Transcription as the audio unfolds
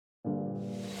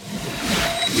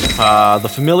The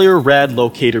familiar red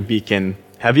locator beacon.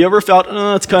 Have you ever felt,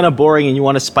 it's kind of boring and you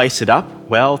want to spice it up?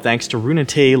 Well, thanks to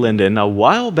Runate Linden, a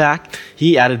while back,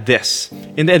 he added this.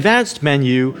 In the advanced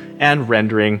menu and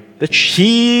rendering, the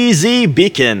cheesy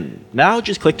beacon. Now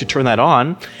just click to turn that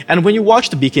on, and when you watch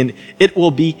the beacon, it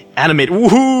will be animated.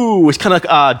 Woohoo! It's kind of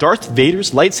like Darth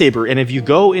Vader's lightsaber, and if you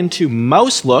go into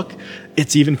mouse look,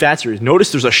 it's even fancier.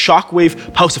 Notice there's a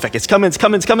shockwave pulse effect. It's coming, it's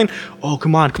coming, it's coming. Oh,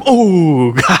 come on.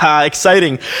 Oh,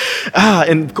 exciting.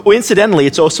 And coincidentally,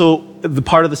 it's also the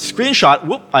part of the screenshot.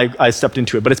 Whoop, I stepped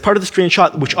into it, but it's part of the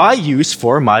screenshot which I use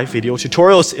for my video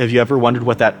tutorials. If you ever wondered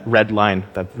what that red line,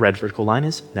 that red vertical line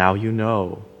is, now you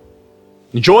know.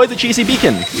 Enjoy the cheesy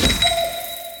beacon.